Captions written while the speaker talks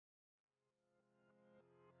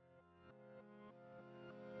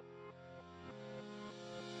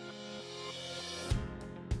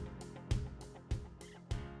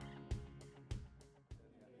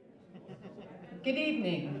Good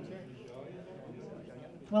evening.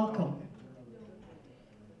 Welcome.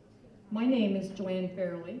 My name is Joanne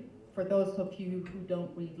Fairley, for those of you who don't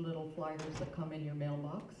read little flyers that come in your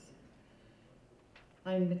mailbox.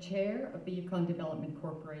 I'm the chair of the Yukon Development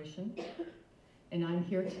Corporation, and I'm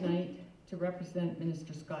here tonight to represent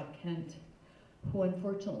Minister Scott Kent, who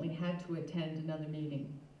unfortunately had to attend another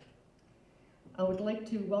meeting. I would like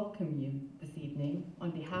to welcome you this evening on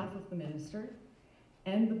behalf of the Minister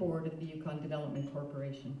and the board of the Yukon Development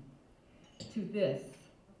Corporation to this,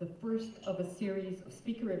 the first of a series of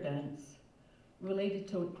speaker events related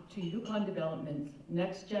to Yukon Development's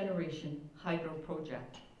Next Generation Hydro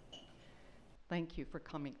Project. Thank you for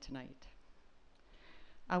coming tonight.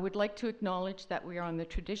 I would like to acknowledge that we are on the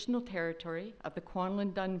traditional territory of the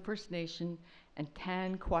Kwanlin Dun First Nation and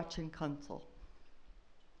Tan Kwachin Council.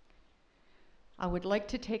 I would like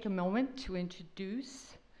to take a moment to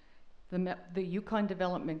introduce the Yukon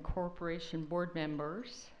Development Corporation board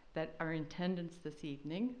members that are in attendance this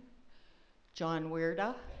evening. John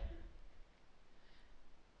Weirda,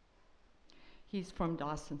 he's from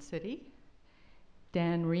Dawson City.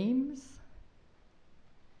 Dan Reams,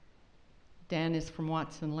 Dan is from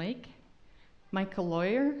Watson Lake. Michael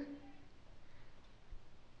Lawyer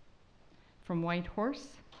from Whitehorse.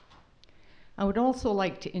 I would also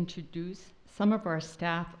like to introduce some of our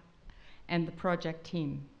staff and the project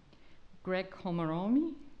team. Greg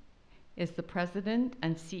Komaromi is the president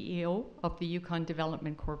and CEO of the Yukon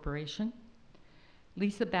Development Corporation.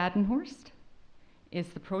 Lisa Badenhorst is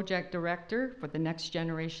the project director for the Next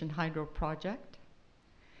Generation Hydro Project.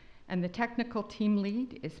 And the technical team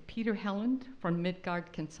lead is Peter Helland from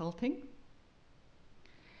Midgard Consulting.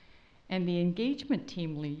 And the engagement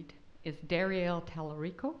team lead is Dariel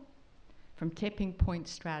Tallarico from Tipping Point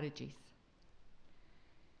Strategies.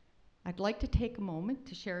 I'd like to take a moment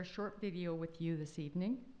to share a short video with you this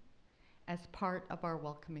evening as part of our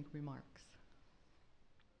welcoming remarks.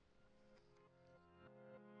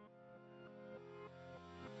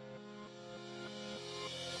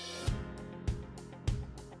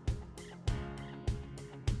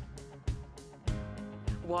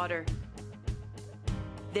 Water.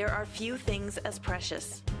 There are few things as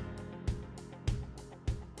precious.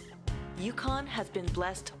 Yukon has been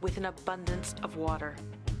blessed with an abundance of water.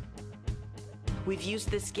 We've used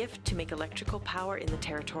this gift to make electrical power in the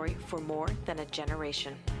territory for more than a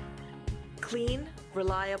generation. Clean,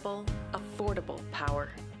 reliable, affordable power.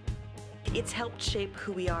 It's helped shape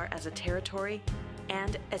who we are as a territory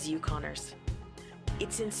and as Yukoners.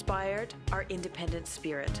 It's inspired our independent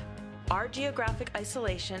spirit. Our geographic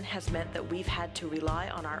isolation has meant that we've had to rely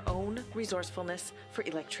on our own resourcefulness for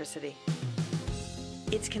electricity.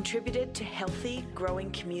 It's contributed to healthy, growing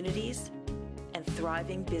communities and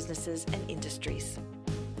thriving businesses and industries.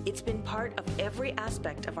 It's been part of every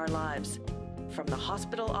aspect of our lives, from the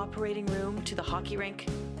hospital operating room to the hockey rink,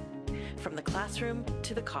 from the classroom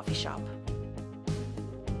to the coffee shop.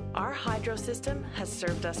 Our hydro system has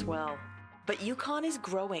served us well, but Yukon is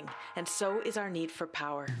growing, and so is our need for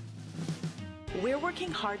power. We're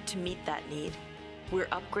working hard to meet that need. We're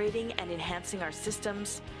upgrading and enhancing our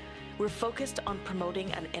systems. We're focused on promoting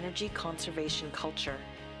an energy conservation culture.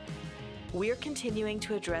 We're continuing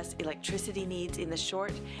to address electricity needs in the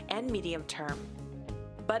short and medium term.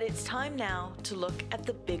 But it's time now to look at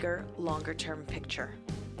the bigger, longer-term picture.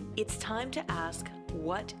 It's time to ask,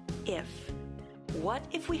 what if? What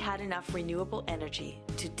if we had enough renewable energy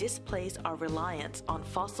to displace our reliance on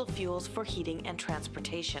fossil fuels for heating and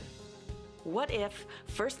transportation? What if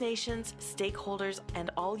First Nations, stakeholders,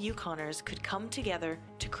 and all Yukoners could come together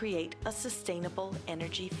to create a sustainable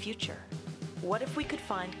energy future? What if we could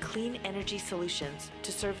find clean energy solutions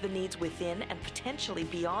to serve the needs within and potentially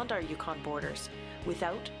beyond our Yukon borders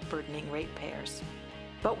without burdening ratepayers?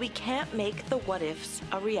 But we can't make the what-ifs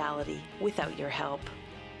a reality without your help.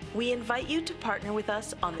 We invite you to partner with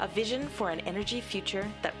us on a vision for an energy future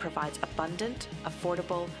that provides abundant,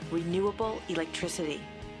 affordable, renewable electricity.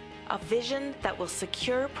 A vision that will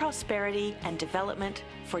secure prosperity and development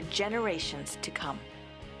for generations to come.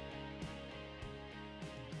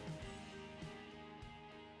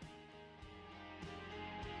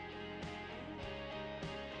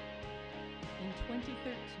 In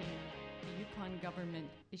 2013, the Yukon government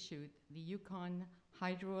issued the Yukon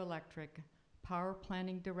Hydroelectric Power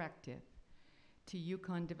Planning Directive to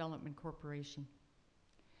Yukon Development Corporation.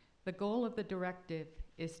 The goal of the directive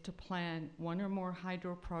is to plan one or more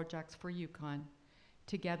hydro projects for Yukon,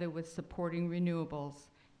 together with supporting renewables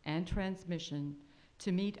and transmission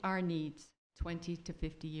to meet our needs 20 to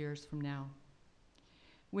 50 years from now.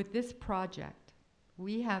 With this project,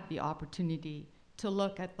 we have the opportunity to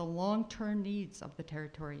look at the long-term needs of the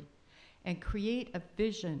territory and create a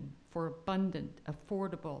vision for abundant,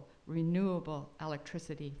 affordable, renewable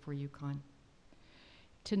electricity for Yukon.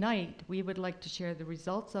 Tonight, we would like to share the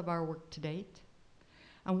results of our work to date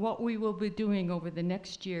and what we will be doing over the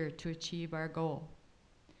next year to achieve our goal,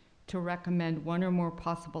 to recommend one or more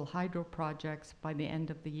possible hydro projects by the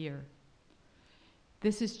end of the year.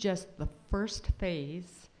 This is just the first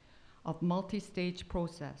phase of multi-stage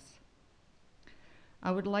process.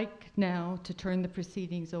 I would like now to turn the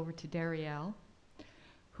proceedings over to Darielle,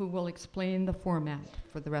 who will explain the format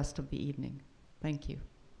for the rest of the evening. Thank you.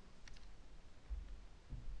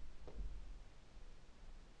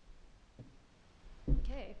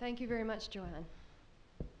 Okay, thank you very much, Joanne.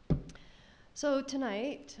 So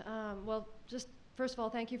tonight, well, just first of all,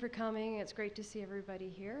 thank you for coming. It's great to see everybody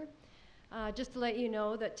here. Just to let you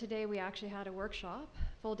know that today we actually had a workshop,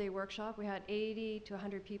 full-day workshop. We had 80 to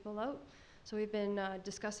 100 people out. So we've been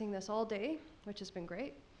discussing this all day, which has been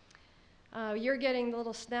great. You're getting a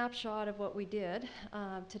little snapshot of what we did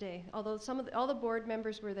today, although all the board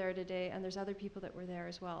members were there today, and there's other people that were there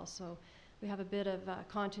as well. So we have a bit of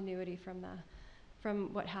continuity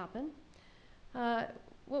from what happened.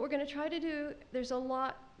 What we're going to try to do, there's a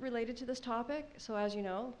lot related to this topic. So as you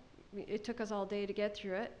know, it took us all day to get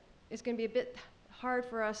through it. It's going to be a bit hard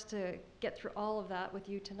for us to get through all of that with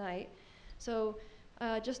you tonight. So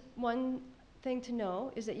just one thing to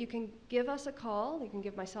know is that you can give us a call. You can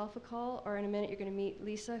give myself a call, or in a minute you're going to meet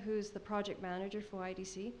Lisa, who's the project manager for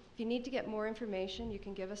IDC. If you need to get more information, you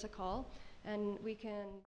can give us a call, and we can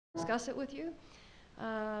discuss it with you,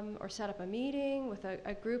 or set up a meeting with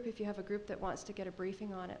a group if you have a group that wants to get a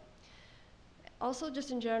briefing on it. Also, just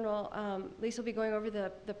in general, Lisa will be going over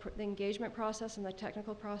the engagement process and the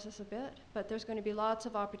technical process a bit, but there's going to be lots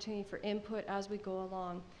of opportunity for input as we go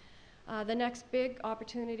along. The next big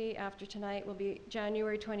opportunity after tonight will be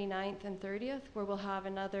January 29th and 30th, where we'll have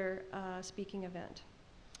another speaking event.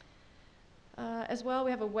 As well, we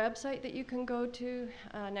have a website that you can go to,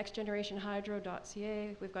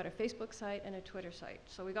 nextgenerationhydro.ca. We've got a Facebook site and a Twitter site.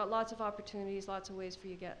 So we've got lots of opportunities, lots of ways for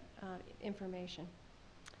you to get information.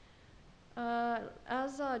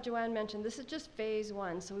 As Joanne mentioned, this is just phase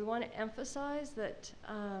one. So we want to emphasize that,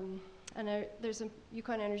 there's some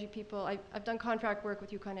Yukon Energy people. I've done contract work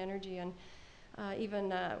with Yukon Energy, and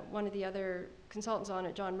even one of the other consultants on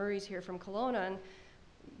it, John Murray's here from Kelowna, and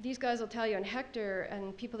these guys will tell you, and Hector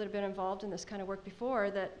and people that have been involved in this kind of work before,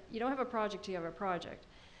 that you don't have a project till you have a project.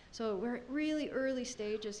 So we're at really early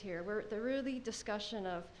stages here. We're at the really discussion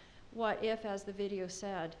of what if, as the video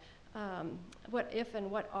said, what if and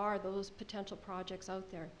what are those potential projects out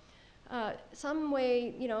there. Some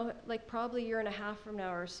way, you know, like probably a year and a half from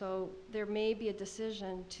now or so, there may be a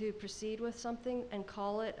decision to proceed with something and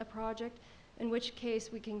call it a project, in which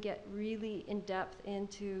case we can get really in depth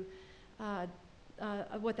into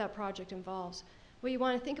what that project involves. What you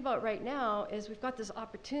want to think about right now is we've got this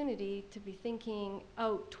opportunity to be thinking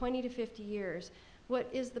out 20 to 50 years. What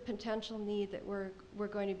is the potential need that we're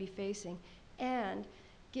going to be facing? And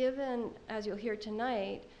given, as you'll hear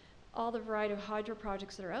tonight, all the variety of hydro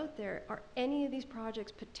projects that are out there, are any of these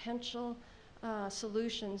projects potential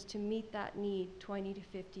solutions to meet that need 20 to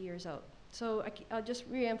 50 years out? So I'll just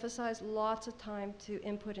re-emphasize, lots of time to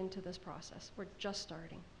input into this process. We're just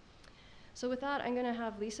starting. So with that, I'm going to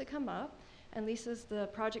have Lisa come up, and Lisa's the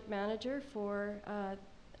project manager for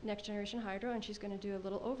Next Generation Hydro, and she's going to do a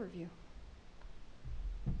little overview.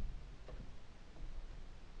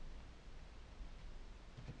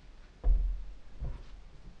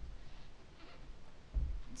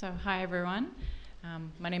 So hi everyone,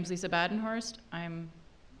 my name is Lisa Badenhorst. I'm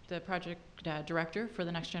the project director for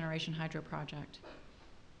the Next Generation Hydro project.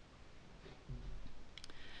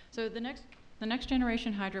 So the Next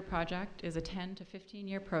Generation Hydro project is a 10 to 15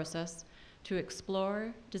 year process to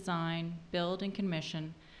explore, design, build and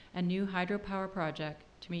commission a new hydropower project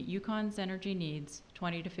to meet Yukon's energy needs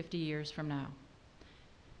 20 to 50 years from now.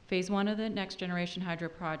 Phase one of the Next Generation Hydro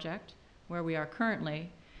project, where we are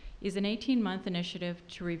currently, is an 18-month initiative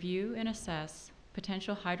to review and assess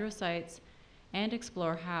potential hydro sites and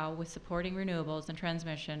explore how, with supporting renewables and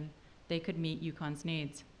transmission, they could meet Yukon's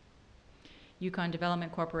needs. Yukon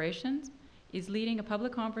Development Corporation is leading a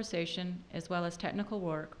public conversation as well as technical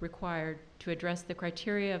work required to address the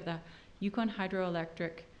criteria of the Yukon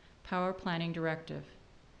Hydroelectric Power Planning Directive.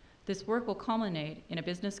 This work will culminate in a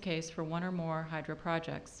business case for one or more hydro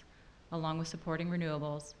projects, along with supporting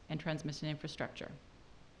renewables and transmission infrastructure.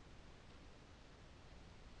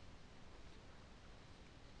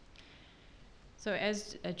 So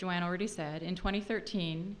as Joanne already said, in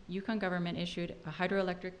 2013, Yukon government issued a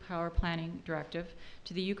hydroelectric power planning directive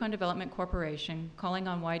to the Yukon Development Corporation, calling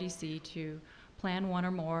on YDC to plan one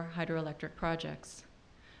or more hydroelectric projects.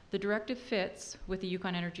 The directive fits with the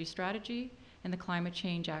Yukon Energy Strategy and the Climate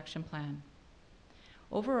Change Action Plan.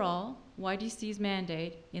 Overall, YDC's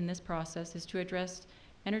mandate in this process is to address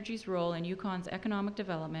energy's role in Yukon's economic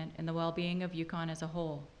development and the well-being of Yukon as a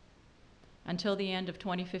whole. Until the end of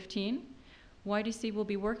 2015, YDC will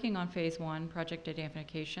be working on Phase 1 project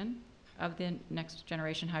identification of the Next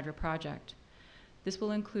Generation Hydro project. This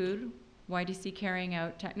will include YDC carrying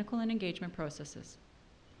out technical and engagement processes.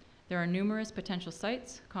 There are numerous potential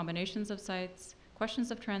sites, combinations of sites,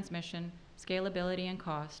 questions of transmission, scalability, and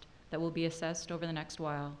cost that will be assessed over the next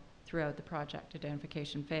while throughout the project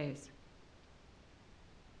identification phase.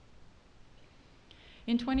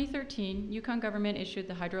 In 2013, Yukon government issued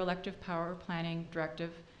the Hydroelectric Power Planning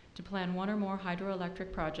Directive to plan one or more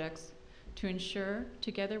hydroelectric projects to ensure,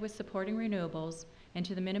 together with supporting renewables and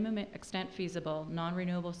to the minimum extent feasible,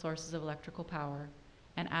 non-renewable sources of electrical power,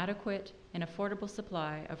 an adequate and affordable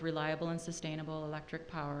supply of reliable and sustainable electric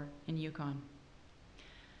power in Yukon.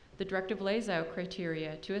 The directive lays out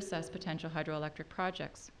criteria to assess potential hydroelectric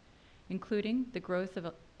projects, including the growth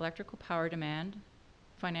of electrical power demand,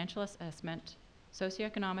 financial assessment,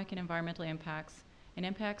 socioeconomic and environmental impacts, and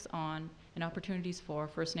impacts on and opportunities for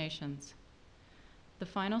First Nations. The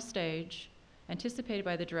final stage, anticipated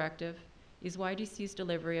by the directive, is YDC's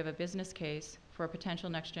delivery of a business case for a potential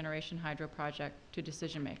next generation hydro project to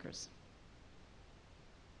decision makers.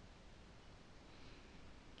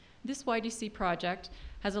 This YDC project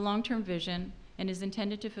has a long-term vision and is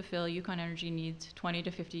intended to fulfill Yukon Energy needs 20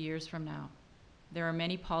 to 50 years from now. There are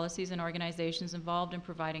many policies and organizations involved in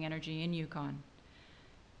providing energy in Yukon.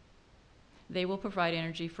 They will provide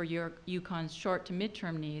energy for Yukon's short to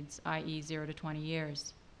mid-term needs, i.e. 0 to 20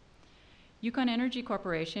 years. Yukon Energy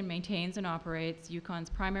Corporation maintains and operates Yukon's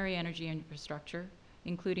primary energy infrastructure,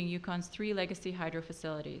 including Yukon's 3 legacy hydro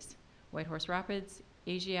facilities, Whitehorse Rapids,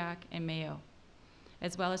 Asiac, and Mayo,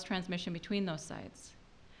 as well as transmission between those sites.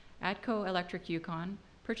 ATCO Electric Yukon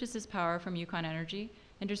purchases power from Yukon Energy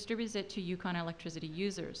and distributes it to Yukon electricity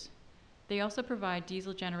users. They also provide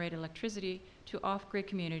diesel-generated electricity to off-grid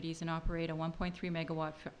communities and operate a 1.3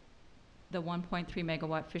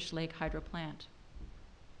 megawatt Fish Lake hydro plant.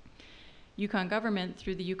 Yukon government,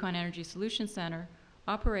 through the Yukon Energy Solutions Center,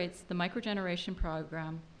 operates the microgeneration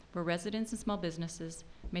program where residents and small businesses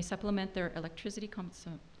may supplement their electricity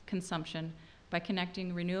consumption by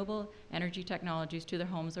connecting renewable energy technologies to their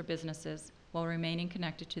homes or businesses while remaining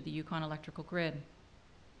connected to the Yukon electrical grid.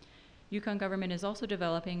 Yukon government is also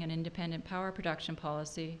developing an independent power production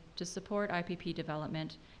policy to support IPP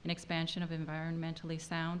development and expansion of environmentally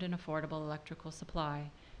sound and affordable electrical supply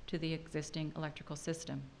to the existing electrical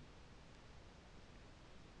system.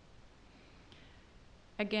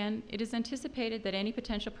 Again, it is anticipated that any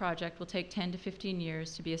potential project will take 10 to 15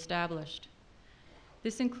 years to be established.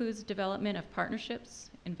 This includes development of partnerships,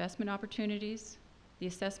 investment opportunities, the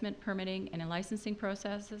assessment, permitting, and licensing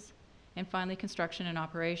processes, and finally construction and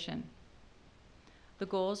operation. The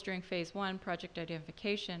goals during Phase 1 project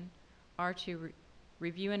identification are to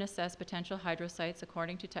review and assess potential hydro sites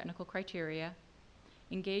according to technical criteria,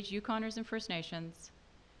 engage Yukoners and First Nations,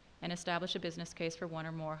 and establish a business case for one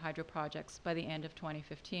or more hydro projects by the end of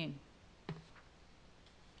 2015.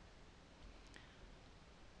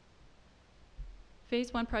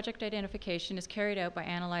 Phase 1 project identification is carried out by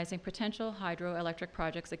analyzing potential hydroelectric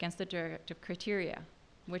projects against the directive criteria,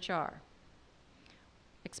 which are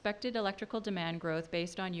expected electrical demand growth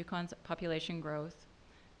based on Yukon's population growth,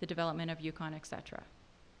 the development of Yukon, etc.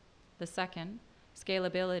 The second,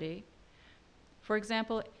 scalability. For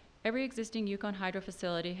example, every existing Yukon hydro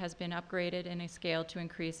facility has been upgraded and is scaled to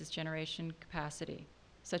increase its generation capacity,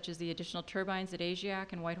 such as the additional turbines at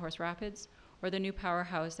Asiac and Whitehorse Rapids, or the new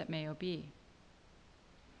powerhouse at Mayo B.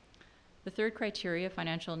 The third criteria,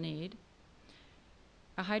 financial need.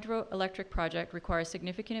 A hydroelectric project requires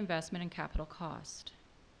significant investment and capital cost.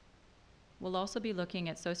 We'll also be looking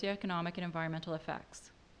at socioeconomic and environmental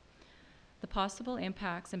effects. The possible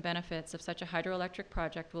impacts and benefits of such a hydroelectric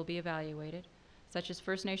project will be evaluated, such as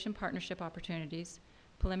First Nation partnership opportunities,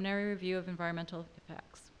 preliminary review of environmental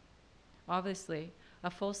effects. Obviously, a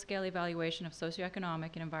full-scale evaluation of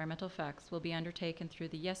socioeconomic and environmental effects will be undertaken through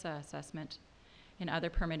the YESA assessment and other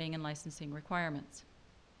permitting and licensing requirements.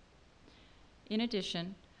 In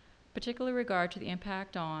addition, particular regard to the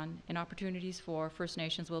impact on and opportunities for First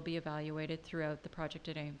Nations will be evaluated throughout the project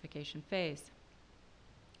identification phase.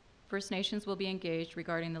 First Nations will be engaged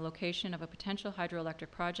regarding the location of a potential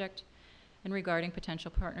hydroelectric project and regarding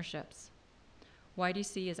potential partnerships.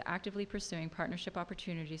 YDC is actively pursuing partnership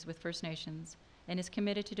opportunities with First Nations and is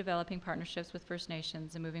committed to developing partnerships with First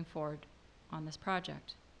Nations and moving forward on this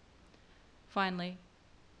project. Finally,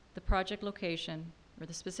 the project location, or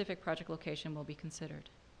the specific project location, will be considered.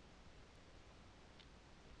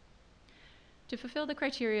 To fulfill the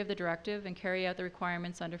criteria of the directive and carry out the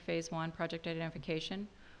requirements under Phase 1 project identification,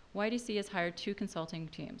 YDC has hired 2 consulting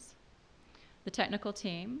teams. The technical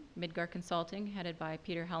team, Midgard Consulting, headed by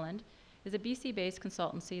Peter Helland, is a BC-based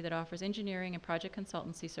consultancy that offers engineering and project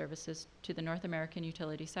consultancy services to the North American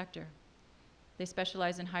utility sector. They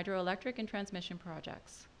specialize in hydroelectric and transmission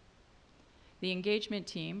projects. The engagement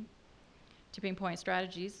team, Tipping Point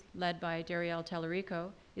Strategies, led by Dariel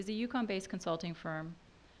Tellerico, is a Yukon-based consulting firm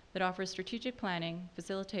that offers strategic planning,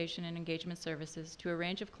 facilitation, and engagement services to a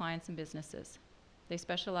range of clients and businesses. They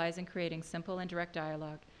specialize in creating simple and direct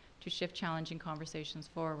dialogue to shift challenging conversations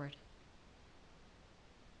forward.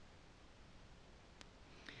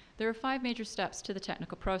 There are 5 major steps to the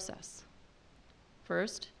technical process.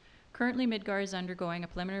 First, currently Midgard is undergoing a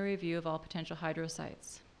preliminary review of all potential hydro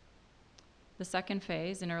sites. The second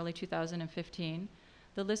phase, in early 2015,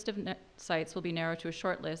 the list of sites will be narrowed to a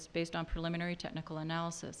short list based on preliminary technical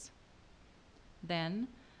analysis. Then,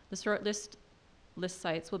 the short list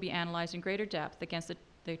sites will be analyzed in greater depth against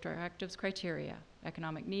the directive's criteria: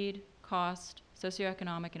 economic need, cost,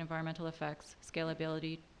 socioeconomic and environmental effects,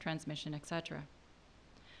 scalability, transmission, etc.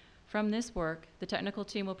 From this work, the technical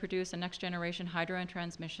team will produce a next-generation hydro and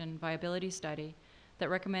transmission viability study that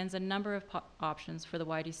recommends a number of options for the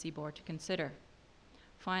YDC board to consider.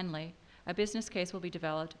 Finally, a business case will be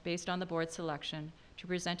developed based on the board's selection to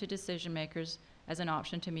present to decision makers as an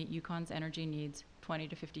option to meet Yukon's energy needs 20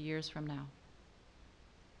 to 50 years from now.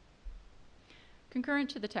 Concurrent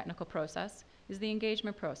to the technical process is the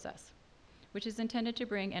engagement process, which is intended to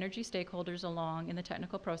bring energy stakeholders along in the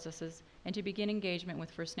technical processes and to begin engagement with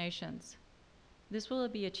First Nations. This will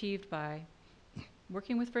be achieved by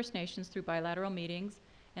working with First Nations through bilateral meetings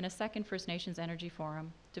and a second First Nations Energy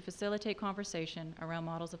Forum to facilitate conversation around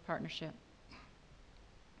models of partnership.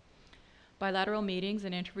 Bilateral meetings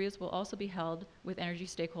and interviews will also be held with energy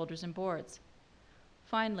stakeholders and boards.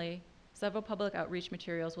 Finally, several public outreach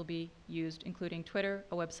materials will be used, including Twitter,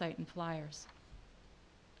 a website, and flyers.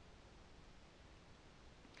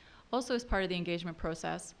 Also, as part of the engagement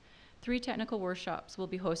process, 3 technical workshops will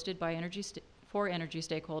be hosted by for energy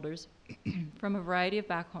stakeholders from a variety of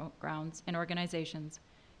backgrounds and organizations,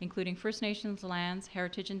 including First Nations lands,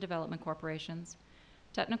 heritage and development corporations,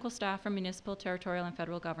 technical staff from municipal, territorial, and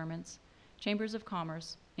federal governments, chambers of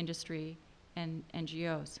commerce, industry, and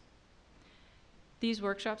NGOs. These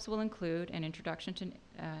workshops will include an introduction to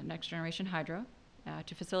Next Generation Hydro,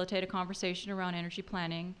 to facilitate a conversation around energy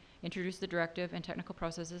planning, introduce the directive and technical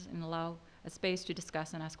processes, and allow a space to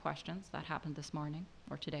discuss and ask questions. That happened this morning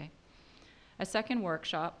or today. A second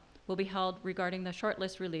workshop will be held regarding the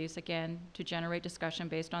shortlist release, again, to generate discussion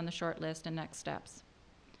based on the shortlist and next steps.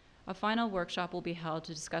 A final workshop will be held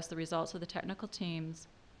to discuss the results of the technical team's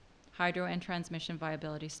hydro and transmission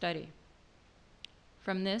viability study.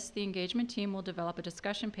 From this, the engagement team will develop a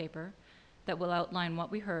discussion paper that will outline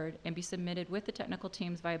what we heard and be submitted with the technical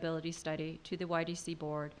team's viability study to the YDC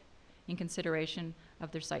board in consideration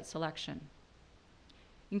of their site selection.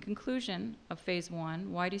 In conclusion of Phase 1,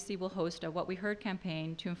 YDC will host a What We Heard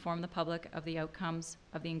campaign to inform the public of the outcomes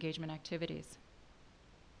of the engagement activities.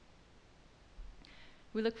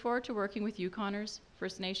 We look forward to working with Yukoners,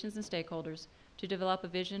 First Nations, and stakeholders to develop a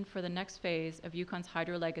vision for the next phase of Yukon's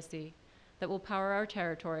hydro legacy that will power our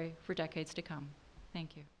territory for decades to come.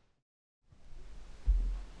 Thank you.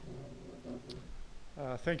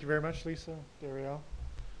 Thank you very much, Lisa, Dariel.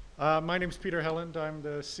 My name is Peter Helland. I'm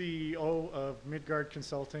the CEO of Midgard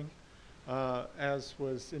Consulting. As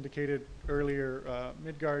was indicated earlier,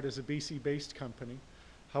 Midgard is a BC-based company.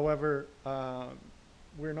 However,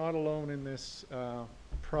 we're not alone in this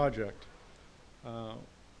project.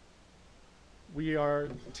 We are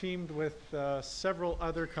teamed with several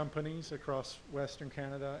other companies across Western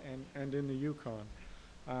Canada and in the Yukon.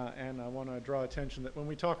 And I want to draw attention that when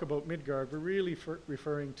we talk about Midgard, we're really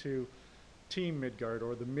referring to Team Midgard,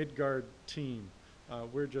 or the Midgard team.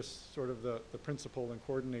 We're just sort of the principal and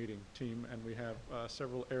coordinating team, and we have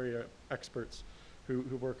several area experts who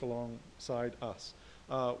work alongside us.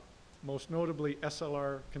 Most notably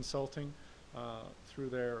SLR Consulting through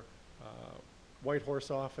their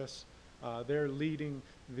Whitehorse office. They're leading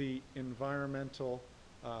the environmental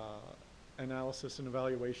analysis and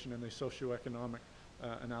evaluation and the socioeconomic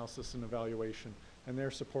analysis and evaluation, and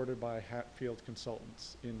they're supported by Hatfield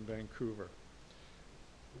Consultants in Vancouver.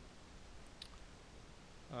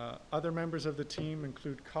 Other members of the team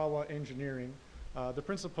include Kawa Engineering. The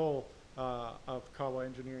principal of Kawa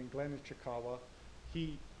Engineering, Glenn Ishikawa,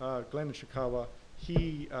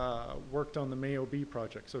 he worked on the Mayo B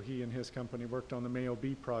project. So he and his company worked on the Mayo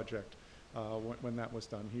B project when that was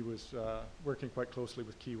done. He was working quite closely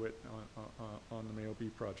with Kiewit on the Mayo B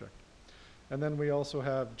project. And then we also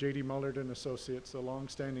have J.D. Mullard and Associates, a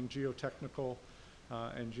long-standing geotechnical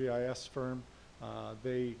and GIS firm.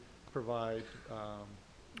 They provide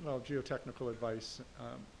well, geotechnical advice.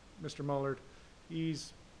 Mr. Mullard,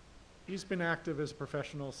 he's been active as a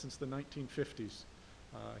professional since the 1950s.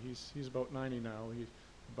 He's about 90 now.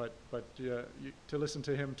 But to listen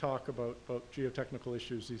to him talk about geotechnical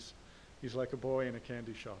issues, he's like a boy in a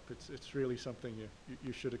candy shop. It's really something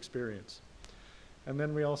you should experience. And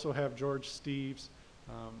then we also have George Steeves.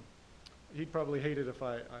 He'd probably hate it if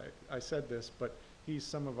I said this, but he's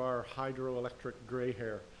some of our hydroelectric gray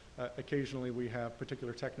hair. Occasionally we have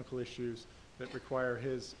particular technical issues that require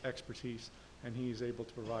his expertise, and he's able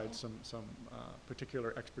to provide some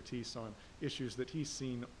particular expertise on issues that he's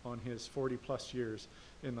seen on his 40-plus years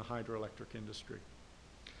in the hydroelectric industry.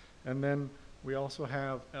 And then we also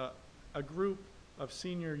have a group of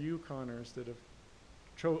senior Yukoners that have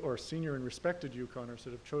or senior and respected Yukoners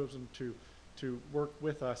that have chosen to work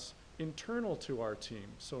with us internal to our team.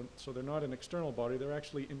 So they're not an external body, they're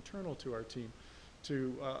actually internal to our team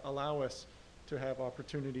to allow us to have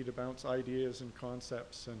opportunity to bounce ideas and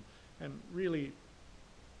concepts and really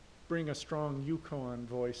bring a strong Yukon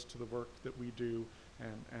voice to the work that we do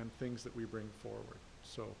and things that we bring forward.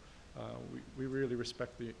 So we really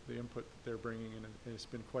respect the input that they're bringing in, and it's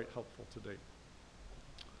been quite helpful to date.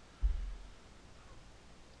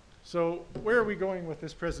 So where are we going with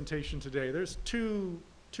this presentation today? There's two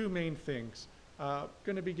main things.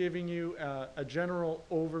 Going to be giving you a general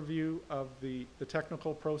overview of the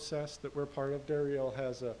technical process that we're part of. Dariel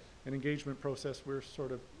has an engagement process. We're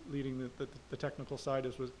sort of leading the technical side,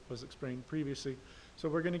 as was explained previously. So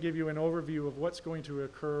we're going to give you an overview of what's going to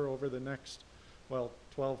occur over the next, well,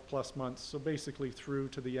 12 plus months. So basically through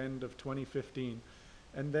to the end of 2015.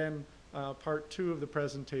 And then part two of the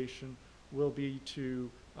presentation will be to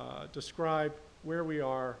describe where we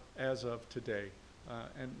are as of today.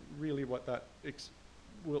 And really what that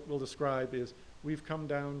will describe is we've come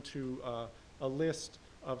down to a list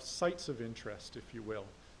of sites of interest, if you will.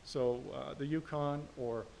 So the Yukon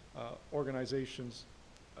or organizations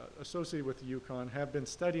associated with the Yukon have been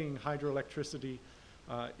studying hydroelectricity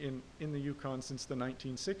in the Yukon since the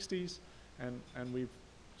 1960s, and we've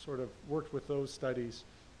sort of worked with those studies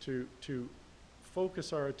to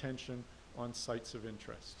focus our attention on sites of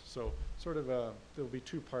interest. So sort of there'll be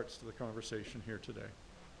two parts to the conversation here today.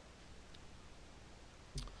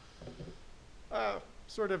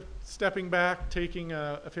 Sort of stepping back, taking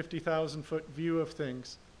a 50,000-foot view of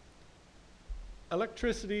things.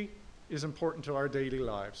 Electricity is important to our daily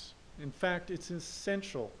lives. In fact, it's an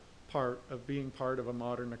essential part of being part of a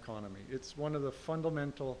modern economy. It's one of the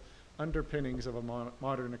fundamental underpinnings of a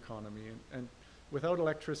modern economy. And without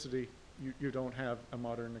electricity, you don't have a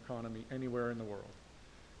modern economy anywhere in the world.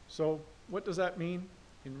 So what does that mean?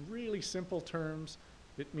 In really simple terms,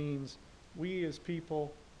 it means we as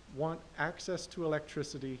people want access to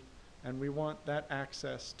electricity, and we want that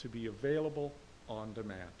access to be available on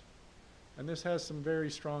demand. And this has some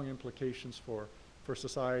very strong implications for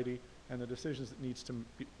society and the decisions it needs to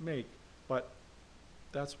make, but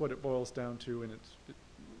that's what it boils down to in its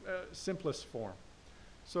simplest form.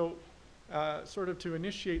 So sort of to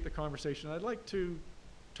initiate the conversation, I'd like to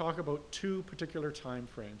talk about two particular time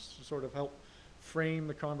frames to sort of help frame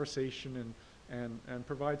the conversation and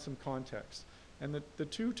provide some context. And the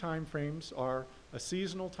two time frames are a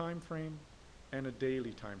seasonal time frame and a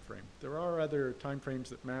daily time frame. There are other time frames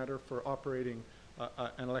that matter for operating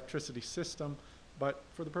an electricity system, but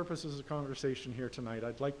for the purposes of the conversation here tonight,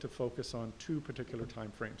 I'd like to focus on two particular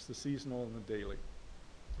time frames, the seasonal and the daily.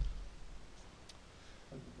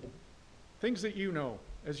 Things that you know,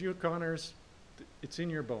 as Yukoners, it's in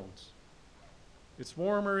your bones. It's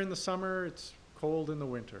warmer in the summer, it's cold in the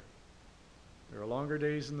winter. There are longer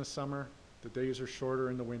days in the summer, the days are shorter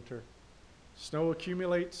in the winter. Snow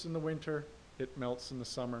accumulates in the winter, it melts in the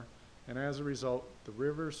summer, and as a result, the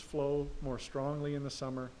rivers flow more strongly in the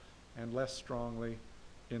summer and less strongly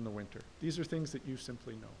in the winter. These are things that you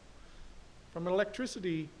simply know. From an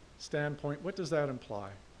electricity standpoint, what does that imply?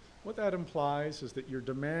 What that implies is that your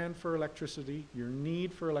demand for electricity, your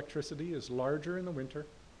need for electricity is larger in the winter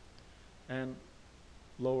and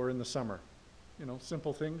lower in the summer. You know,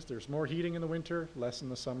 simple things. There's more heating in the winter, less in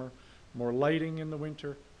the summer. More lighting in the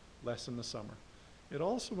winter, less in the summer. It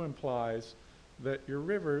also implies that your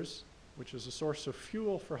rivers, which is a source of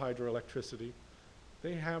fuel for hydroelectricity,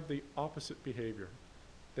 they have the opposite behavior.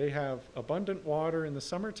 They have abundant water in the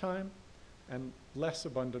summertime and less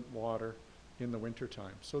abundant water in the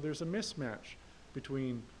wintertime. So there's a mismatch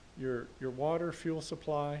between your water fuel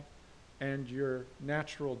supply and your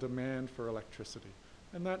natural demand for electricity.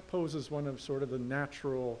 And that poses one of sort of the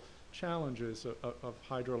natural challenges of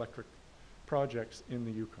hydroelectric projects in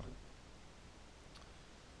the Yukon.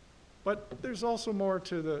 But there's also more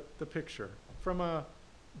to the picture. From a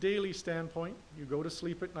daily standpoint, you go to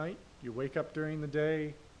sleep at night, you wake up during the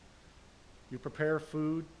day, you prepare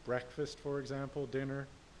food, breakfast, for example, dinner.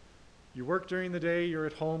 You work during the day, you're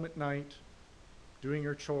at home at night, doing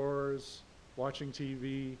your chores, watching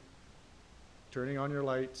TV, turning on your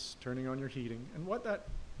lights, turning on your heating. And what that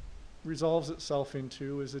resolves itself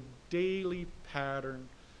into is a daily pattern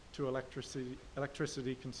to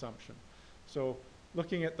electricity consumption. So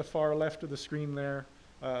looking at the far left of the screen there,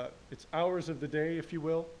 it's hours of the day, if you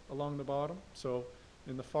will, along the bottom. So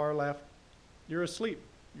in the far left, you're asleep.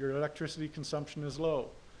 Your electricity consumption is low.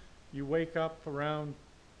 You wake up around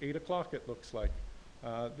 8 o'clock, it looks like.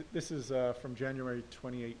 This is from January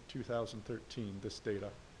 28, 2013, this data.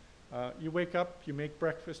 You wake up, you make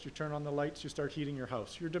breakfast, you turn on the lights, you start heating your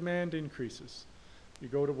house. Your demand increases. You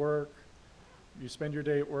go to work, you spend your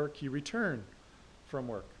day at work, you return from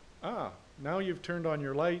work. Now you've turned on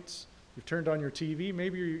your lights, you've turned on your TV.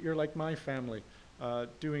 Maybe you're like my family,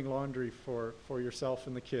 doing laundry for yourself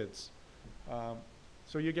and the kids.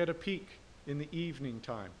 So you get a peak in the evening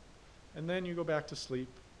time. And then you go back to sleep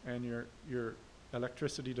and your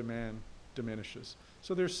electricity demand diminishes.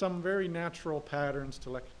 So there's some very natural patterns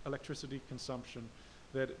to electricity consumption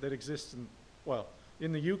that exist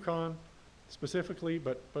in the Yukon specifically,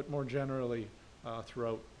 but more generally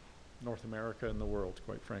throughout North America and the world,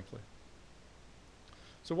 quite frankly.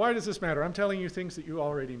 So why does this matter? I'm telling you things that you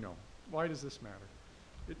already know. Why does this matter?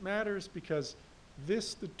 It matters because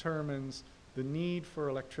this determines the need for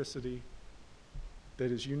electricity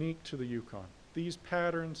that is unique to the Yukon. These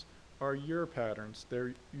patterns are your patterns.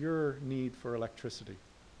 They're your need for electricity.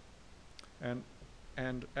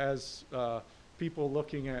 And as people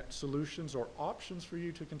looking at solutions or options for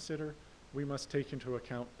you to consider, we must take into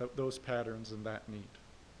account those patterns and that need.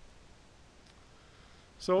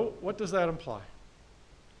 So what does that imply?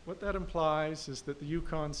 What that implies is that the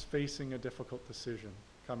Yukon's facing a difficult decision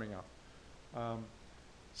coming up.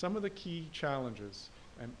 Some of the key challenges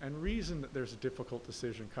and reason that there's a difficult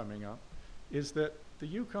decision coming up is that the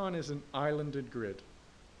Yukon is an islanded grid.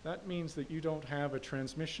 That means that you don't have a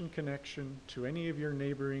transmission connection to any of your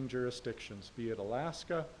neighboring jurisdictions, be it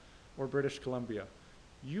Alaska or British Columbia.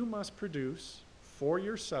 You must produce for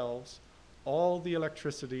yourselves all the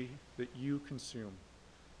electricity that you consume.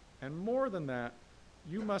 And more than that,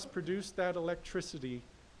 you must produce that electricity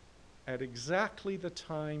at exactly the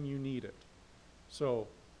time you need it. So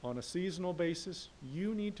on a seasonal basis,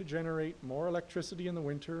 you need to generate more electricity in the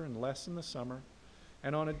winter and less in the summer.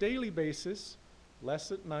 And on a daily basis,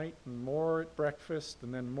 less at night and more at breakfast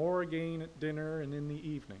and then more again at dinner and in the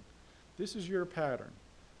evening. This is your pattern.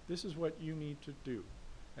 This is what you need to do.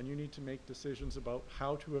 And you need to make decisions about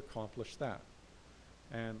how to accomplish that.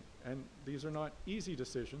 And these are not easy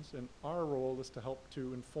decisions, and our role is to help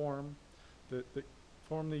to inform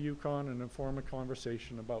the Yukon and inform a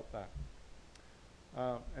conversation about that.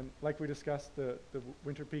 And like we discussed, the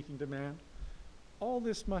winter peaking demand, all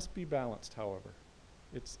this must be balanced, however.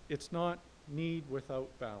 It's not need without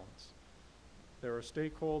balance. There are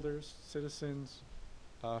stakeholders, citizens,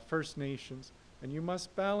 First Nations, and you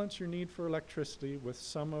must balance your need for electricity with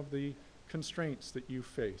some of the constraints that you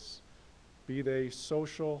face, be they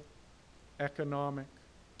social, economic,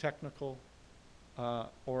 technical,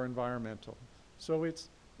 or environmental. So it's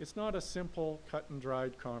not a simple cut and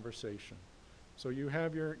dried conversation. So you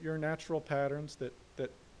have your natural patterns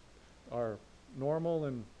that are normal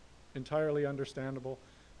and entirely understandable,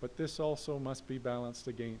 but this also must be balanced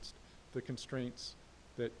against the constraints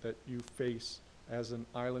that you face as an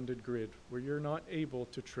islanded grid where you're not able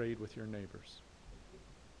to trade with your neighbors.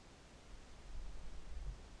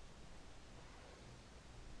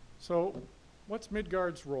 So what's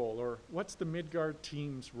Midgard's role, or what's the Midgard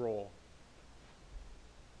team's role?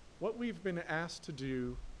 What we've been asked to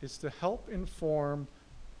do is to help inform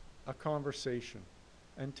a conversation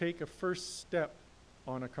and take a first step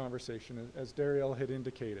on a conversation, as Dariel had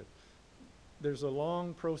indicated. There's a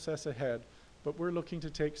long process ahead, but we're looking to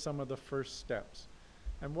take some of the first steps.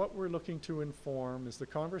 And what we're looking to inform is the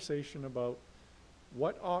conversation about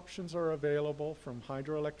what options are available from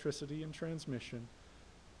hydroelectricity and transmission,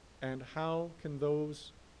 and how can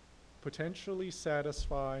those potentially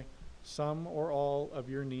satisfy some or all of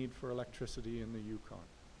your need for electricity in the Yukon.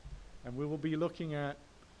 And we will be looking at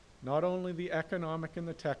not only the economic and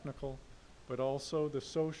the technical, but also the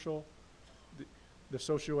social, the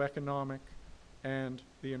socioeconomic, and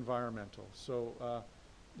the environmental. So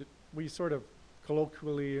we sort of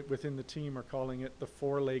colloquially within the team are calling it the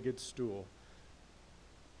four-legged stool.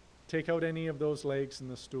 Take out any of those legs and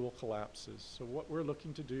the stool collapses. So what we're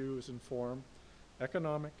looking to do is inform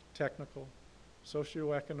economic, technical,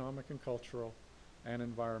 socioeconomic and cultural, and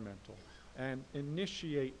environmental, and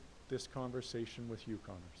initiate this conversation with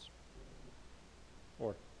Yukoners.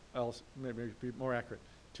 Or else, maybe be more accurate,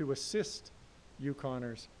 to assist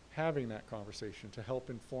Yukoners having that conversation, to help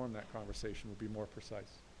inform that conversation would be more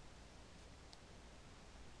precise.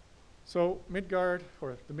 So Midgard,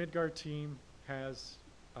 or the Midgard team, has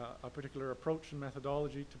a particular approach and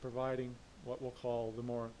methodology to providing what we'll call the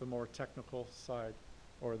more technical side,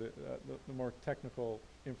 or the more technical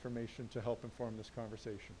information to help inform this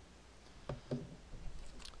conversation.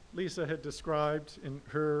 Lisa had described in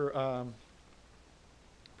her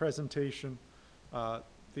presentation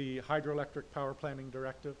the hydroelectric power planning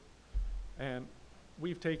directive, and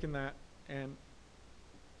we've taken that, and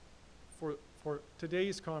for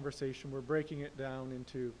today's conversation we're breaking it down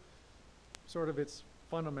into sort of its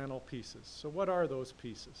fundamental pieces. So what are those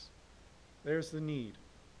pieces? There's the need.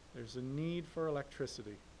 There's a need for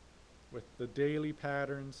electricity with the daily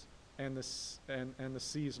patterns and the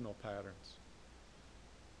seasonal patterns.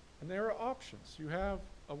 And there are options. You have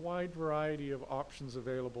a wide variety of options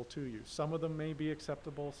available to you. Some of them may be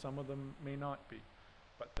acceptable, some of them may not be.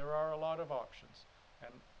 But there are a lot of options.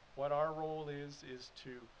 And what our role is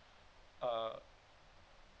to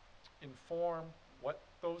inform what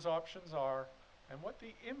those options are and what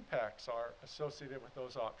the impacts are associated with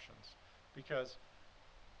those options. Because,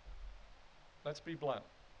 let's be blunt,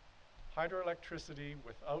 hydroelectricity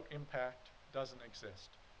without impact doesn't exist.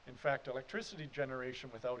 In fact, electricity generation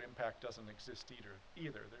without impact doesn't exist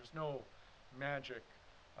either. There's no magic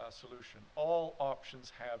solution. All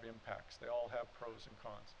options have impacts. They all have pros and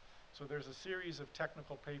cons. So there's a series of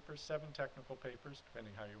technical papers, 7 technical papers,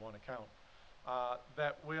 depending how you want to count,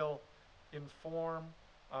 that will inform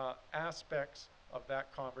aspects of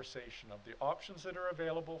that conversation, of the options that are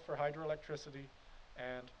available for hydroelectricity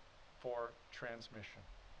and for transmission.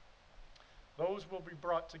 Those will be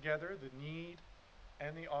brought together, the need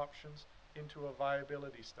and the options, into a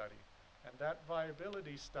viability study. And that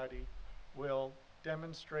viability study will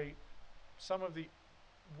demonstrate some of the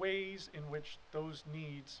ways in which those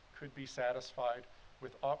needs could be satisfied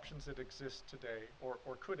with options that exist today, or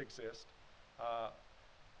could exist,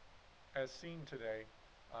 as seen today,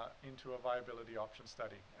 into a viability option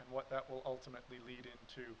study. And what that will ultimately lead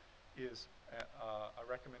into is a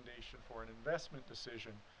recommendation for an investment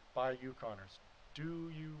decision by Yukoners.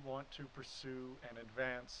 Do you want to pursue and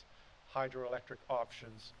advance hydroelectric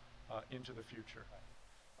options into the future?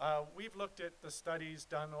 We've looked at the studies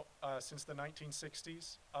done since the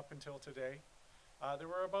 1960s up until today. There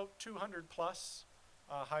were about 200 plus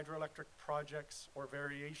hydroelectric projects or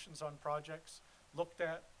variations on projects looked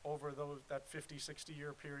at over that 50, 60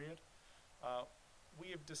 year period. We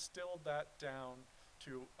have distilled that down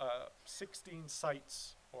to 16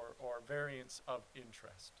 sites or variants of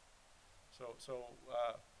interest. So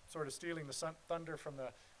sort of stealing the thunder from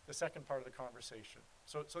the second part of the conversation.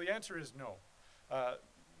 So the answer is no.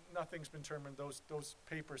 Nothing's been determined. Those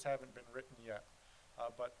papers haven't been written yet.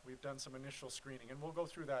 But we've done some initial screening, and we'll go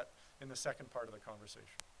through that in the second part of the conversation.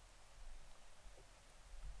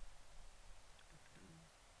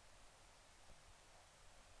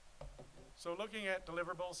 So looking at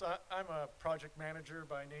deliverables, I'm a project manager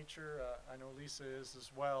by nature. I know Lisa is as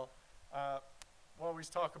well. We'll always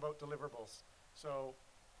talk about deliverables. So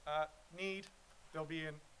need, there'll be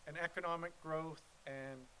an economic growth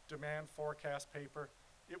and demand forecast paper.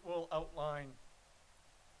 It will outline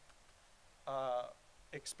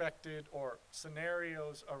expected or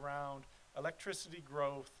scenarios around electricity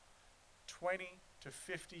growth 20 to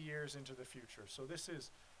 50 years into the future. So this is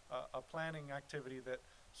a planning activity that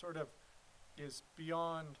sort of is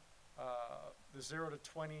beyond the 0 to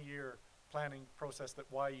 20 year planning process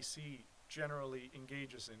that YEC generally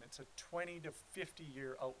engages in. It's a 20 to 50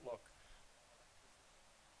 year outlook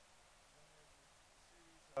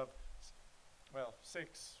of, well,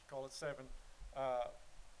 6, call it 7,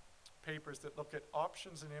 papers that look at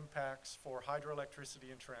options and impacts for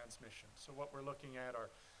hydroelectricity and transmission. So what we're looking at are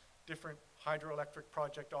different hydroelectric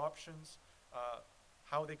project options,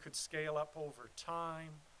 how they could scale up over time,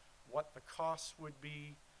 what the costs would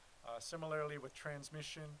be, similarly with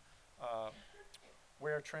transmission,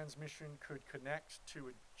 where transmission could connect to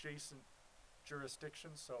adjacent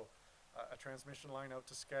jurisdictions, so a transmission line out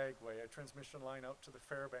to Skagway, a transmission line out to the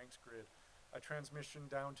Fairbanks grid, a transmission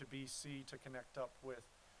down to BC to connect up with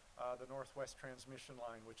the Northwest Transmission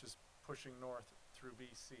Line, which is pushing north through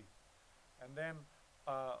BC. And then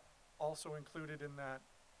also included in that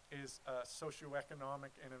is a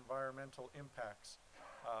socioeconomic and environmental impacts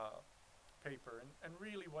paper. And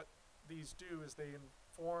really what these do is they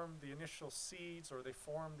inform the initial seeds, or they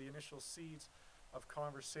form the initial seeds of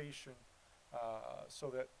conversation so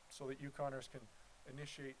that Yukoners can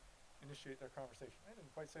initiate their conversation. I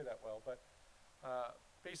didn't quite say that well, but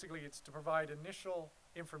basically it's to provide initial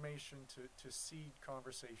information to seed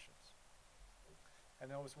conversations. And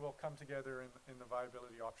those will come together in the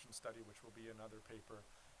viability option study, which will be another paper,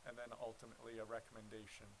 and then ultimately a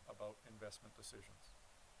recommendation about investment decisions.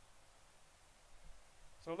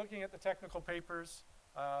 So looking at the technical papers,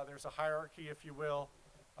 there's a hierarchy, if you will,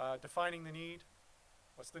 defining the need.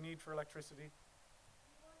 What's the need for electricity?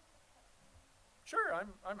 Sure,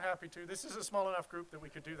 I'm happy to. This is a small enough group that we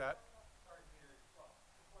could do that.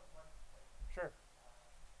 Sure.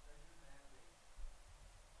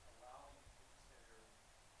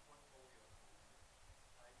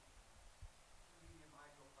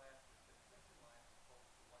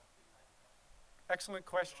 Excellent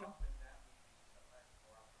question.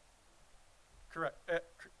 Correct.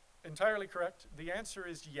 Entirely correct. The answer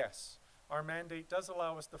is yes. Our mandate does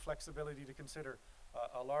allow us the flexibility to consider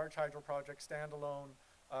a large hydro project standalone,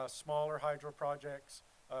 smaller hydro projects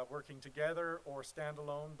working together or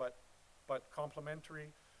standalone but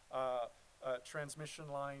complementary, transmission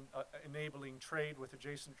line enabling trade with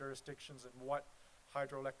adjacent jurisdictions, and what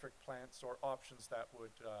hydroelectric plants or options that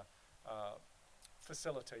would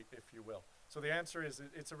facilitate, if you will. So the answer is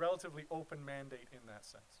it's a relatively open mandate in that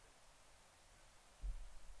sense.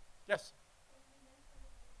 Yes?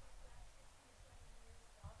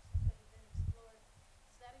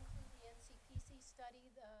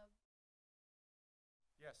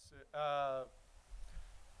 Yes.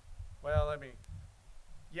 Well,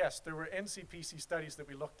 yes, there were NCPC studies that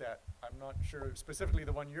we looked at. I'm not sure specifically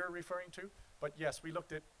the one you're referring to, but yes, we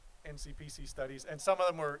looked at NCPC studies, and some of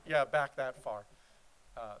them were, yeah, back that far.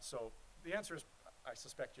 So the answer is, I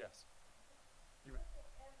suspect, yes.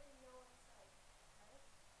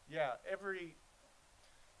 Yeah, every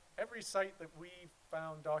site that we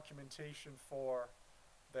found documentation for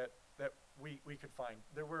that we could find.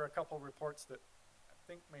 There were a couple reports that I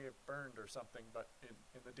think may have burned or something, but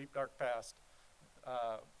in the deep dark past.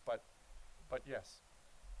 But yes.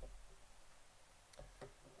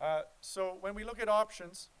 So when we look at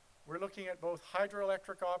options, we're looking at both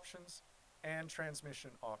hydroelectric options and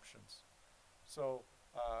transmission options. So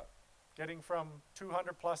getting from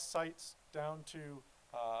 200 plus sites down to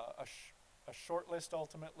a short list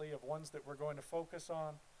ultimately of ones that we're going to focus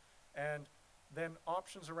on, and then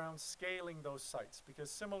options around scaling those sites, because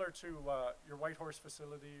similar to your Whitehorse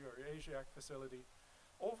facility or your Asiac facility,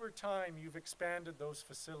 over time you've expanded those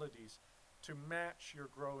facilities to match your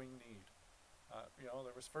growing need. You know,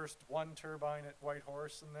 there was first 1 turbine at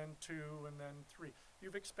Whitehorse, and then 2, and then 3.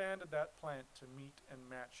 You've expanded that plant to meet and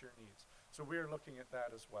match your needs. So we're looking at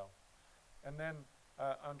that as well. And then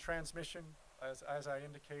on transmission, as I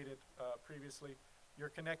indicated previously, your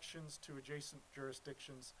connections to adjacent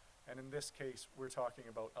jurisdictions, and in this case, we're talking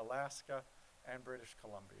about Alaska and British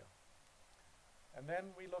Columbia. And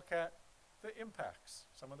then we look at the impacts,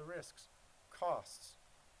 some of the risks, costs.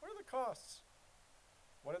 What are the costs?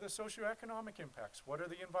 What are the socioeconomic impacts? What are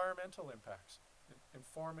the environmental impacts?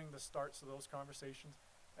 Informing the starts of those conversations.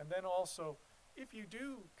 And then also, if you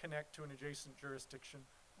do connect to an adjacent jurisdiction,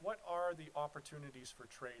 what are the opportunities for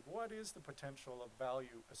trade? What is the potential of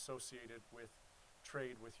value associated with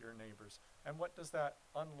trade with your neighbors? And what does that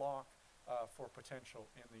unlock for potential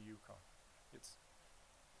in the Yukon?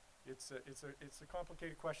 It's a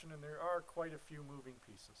complicated question, and there are quite a few moving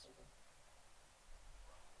pieces.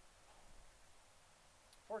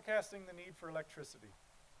 Forecasting the need for electricity.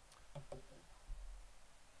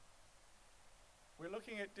 We're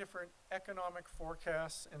looking at different economic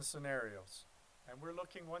forecasts and scenarios. And we're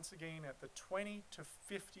looking once again at the 20 to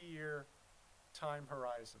 50 year time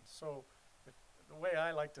horizon. So the way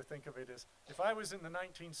I like to think of it is, if I was in the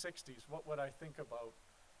 1960s, what would I think about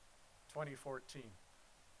 2014?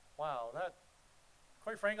 Wow, that,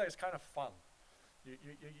 quite frankly, is kind of fun.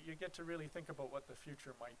 You get to really think about what the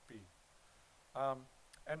future might be.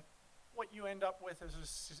 And what you end up with is a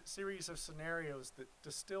series of scenarios that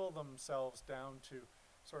distill themselves down to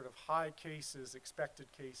sort of high cases, expected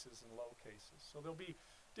cases, and low cases. So there'll be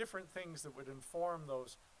different things that would inform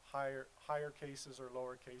those higher cases or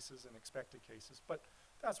lower cases and expected cases. But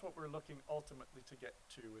that's what we're looking ultimately to get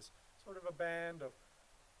to, is sort of a band of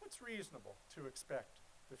what's reasonable to expect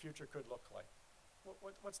the future could look like.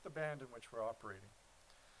 What's the band in which we're operating?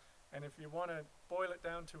 And if you want to boil it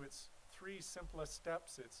down to its 3 simplest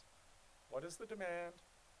steps, it's what is the demand,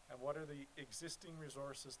 and what are the existing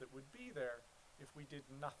resources that would be there if we did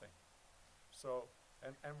nothing. So,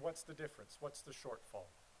 and what's the difference? What's the shortfall?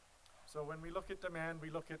 So when we look at demand, we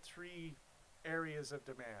look at three areas of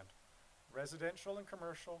demand: residential and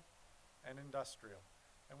commercial and industrial.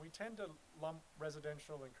 And we tend to lump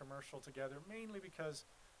residential and commercial together mainly because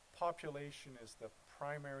population is the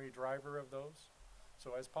primary driver of those.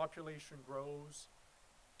 So as population grows,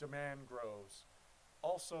 demand grows.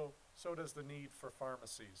 Also, so does the need for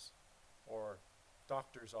pharmacies or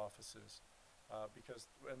doctor's offices,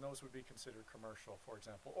 and those would be considered commercial, for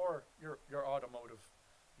example, or your automotive,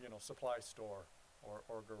 supply store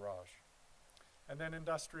or garage. And then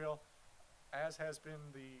industrial, as has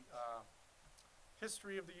been the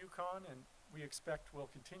history of the Yukon, and we expect will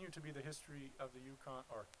continue to be the history of the Yukon,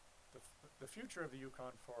 or the future of the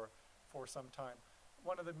Yukon for some time.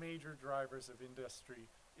 One of the major drivers of industry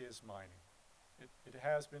is mining. It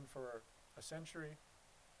has been for a century,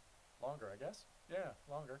 longer, I guess. Yeah,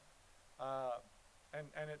 longer.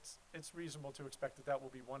 And it's reasonable to expect that that will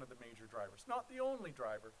be one of the major drivers. Not the only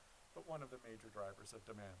driver, but one of the major drivers of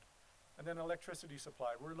demand. And then electricity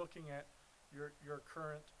supply. We're looking at your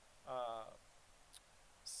current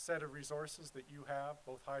set of resources that you have,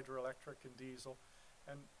 both hydroelectric and diesel,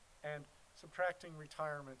 and subtracting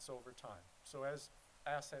retirements over time. So as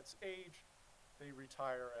assets age, they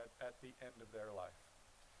retire at the end of their life.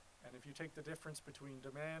 And if you take the difference between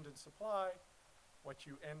demand and supply, what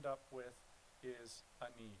you end up with is a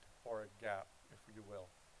need, or a gap, if you will.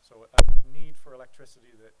 So a need for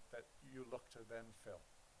electricity that you look to then fill.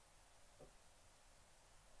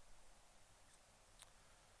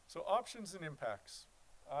 So options and impacts.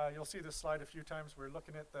 You'll see this slide a few times. We're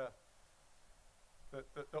looking at the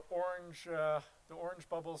orange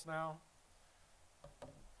bubbles now.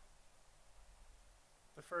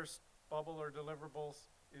 The first bubble or deliverables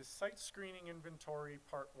is site screening inventory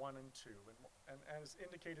part 1 and 2. And as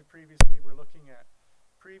indicated previously, we're looking at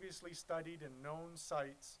previously studied and known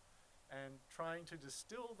sites and trying to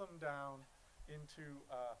distill them down into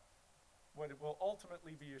what it will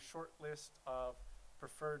ultimately be a short list of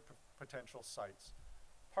preferred potential sites.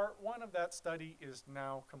 Part 1 of that study is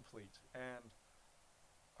now complete. And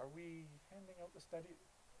are we handing out the study?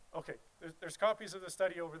 Okay, there's copies of the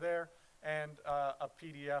study over there, and a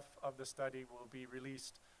PDF of the study will be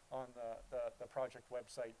released on the project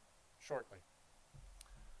website shortly.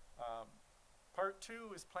 Part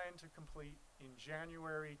 2 is planned to complete in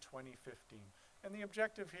January 2015. And the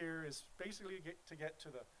objective here is basically to get to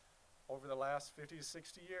over the last 50 to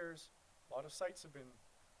 60 years, a lot of sites have been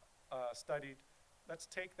studied. Let's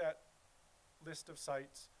take that list of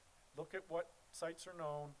sites, look at what sites are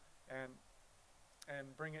known,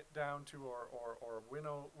 and bring it down to, or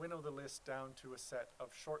winnow the list down to a set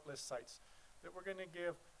of short list sites that we're going to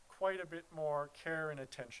give quite a bit more care and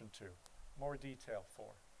attention to, more detail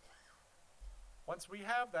for. Once we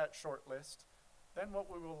have that short list, then what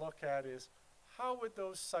we will look at is how would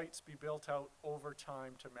those sites be built out over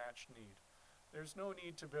time to match need. There's no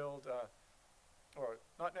need to build, or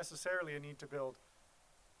not necessarily a need to build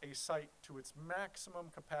a site to its maximum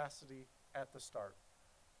capacity at the start.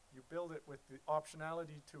 You build it with the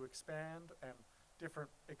optionality to expand and different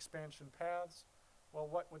expansion paths. Well,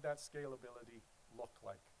 what would that scalability look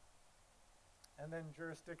like? And then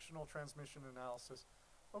jurisdictional transmission analysis.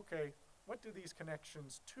 Okay, what do these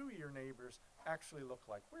connections to your neighbors actually look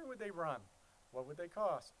like? Where would they run? What would they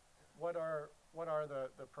cost? What are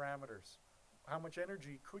the parameters? How much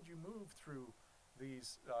energy could you move through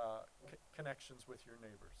these connections with your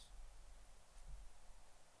neighbors?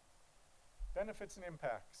 Benefits and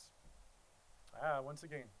impacts. Once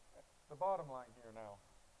again, the bottom line here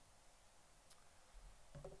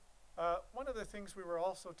now. One of the things we were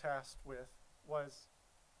also tasked with was,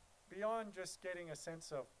 beyond just getting a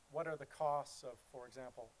sense of what are the costs of, for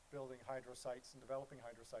example, building hydro sites and developing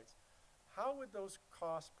hydro sites, how would those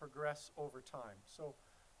costs progress over time? So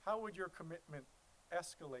how would your commitment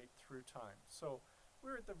escalate through time? So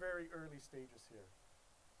we're at the very early stages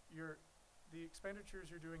here. The expenditures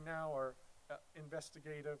you're doing now are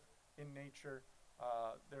investigative in nature.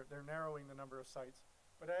 They're narrowing the number of sites.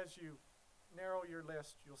 But as you narrow your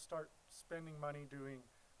list, you'll start spending money doing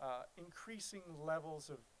increasing levels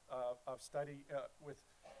of study with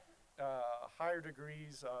higher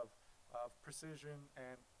degrees of precision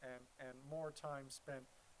and more time spent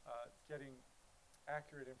getting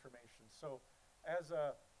accurate information. So as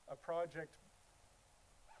a project,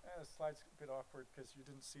 the slide's a bit awkward because you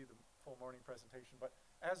didn't see the full morning presentation, but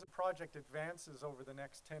as a project advances over the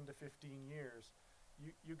next 10 to 15 years,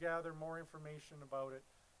 you gather more information about it,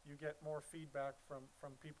 you get more feedback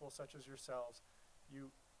from people such as yourselves, you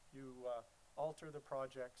alter the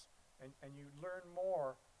projects, and you learn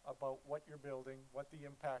more about what you're building, what the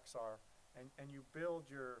impacts are, and you build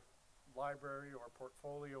your library or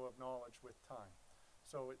portfolio of knowledge with time.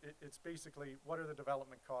 So it's basically what are the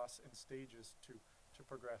development costs and stages to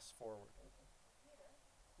progress forward.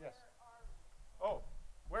 Yes. Oh,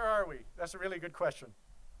 where are we? That's a really good question.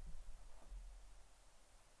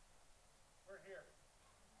 We're here.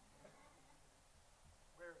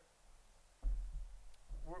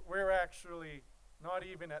 We're actually not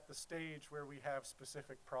even at the stage where we have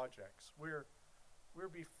specific projects. We're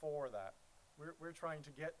before that. We're trying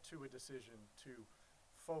to get to a decision to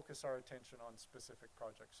focus our attention on specific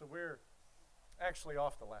projects. So we're actually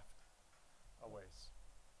off the left a ways.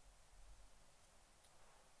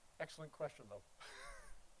 Excellent question, though.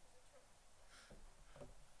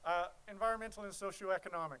 Environmental and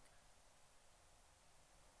socioeconomic.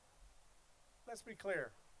 Let's be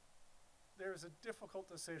clear. There's a difficult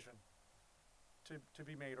decision to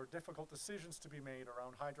be made, or difficult decisions to be made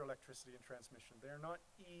around hydroelectricity and transmission. They're not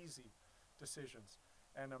easy decisions.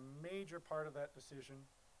 And a major part of that decision,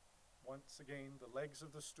 once again, the legs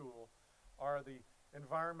of the stool, are the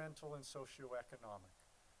environmental and socioeconomic.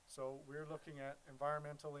 So we're looking at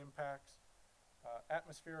environmental impacts,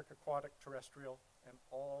 atmospheric, aquatic, terrestrial, and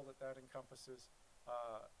all that encompasses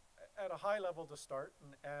at a high level to start.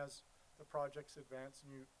 And as the projects advance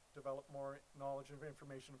and you develop more knowledge and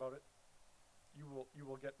information about it, you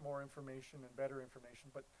will get more information and better information.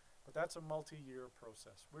 But that's a multi-year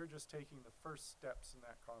process. We're just taking the first steps in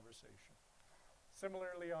that conversation.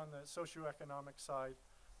 Similarly, on the socioeconomic side,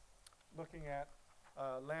 looking at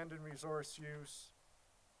land and resource use,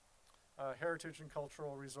 heritage and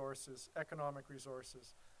cultural resources, economic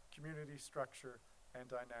resources, community structure, and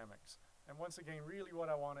dynamics. And once again, really what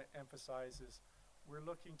I want to emphasize is we're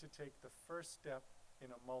looking to take the first step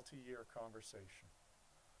in a multi-year conversation.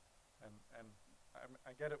 And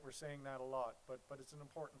I get it, we're saying that a lot, but it's an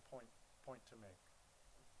important point to make.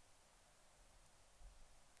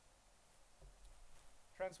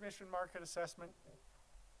 Transmission market assessment.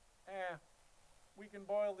 We can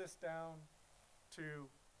boil this down to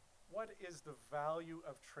what is the value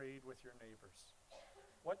of trade with your neighbors?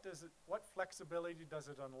 What flexibility does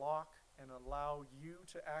it unlock and allow you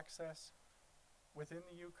to access within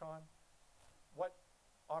the Yukon? What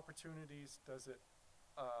opportunities does it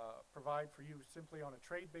provide for you simply on a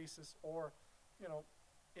trade basis, or,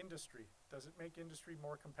 industry? Does it make industry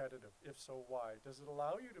more competitive? If so, why? Does it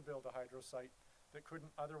allow you to build a hydro site that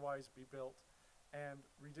couldn't otherwise be built and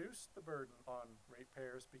reduce the burden on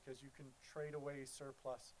ratepayers because you can trade away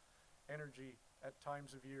surplus energy at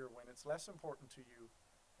times of year when it's less important to you,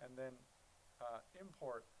 and then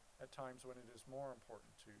import at times when it is more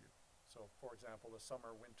important to you? So, for example, the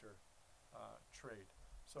summer-winter trade.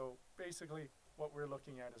 So basically, what we're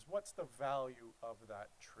looking at is what's the value of that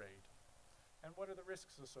trade, and what are the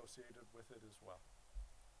risks associated with it as well.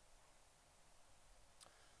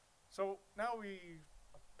 So now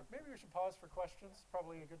maybe we should pause for questions.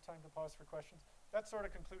 Probably a good time to pause for questions. That sort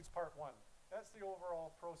of concludes part one. That's the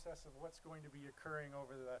overall process of what's going to be occurring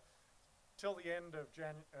over till the end of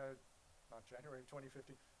not January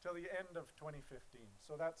 2015, till the end of 2015.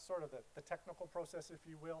 So that's sort of the technical process, if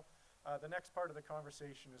you will. The next part of the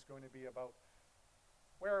conversation is going to be about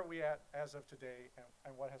where are we at as of today,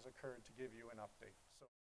 and what has occurred, to give you an update. So.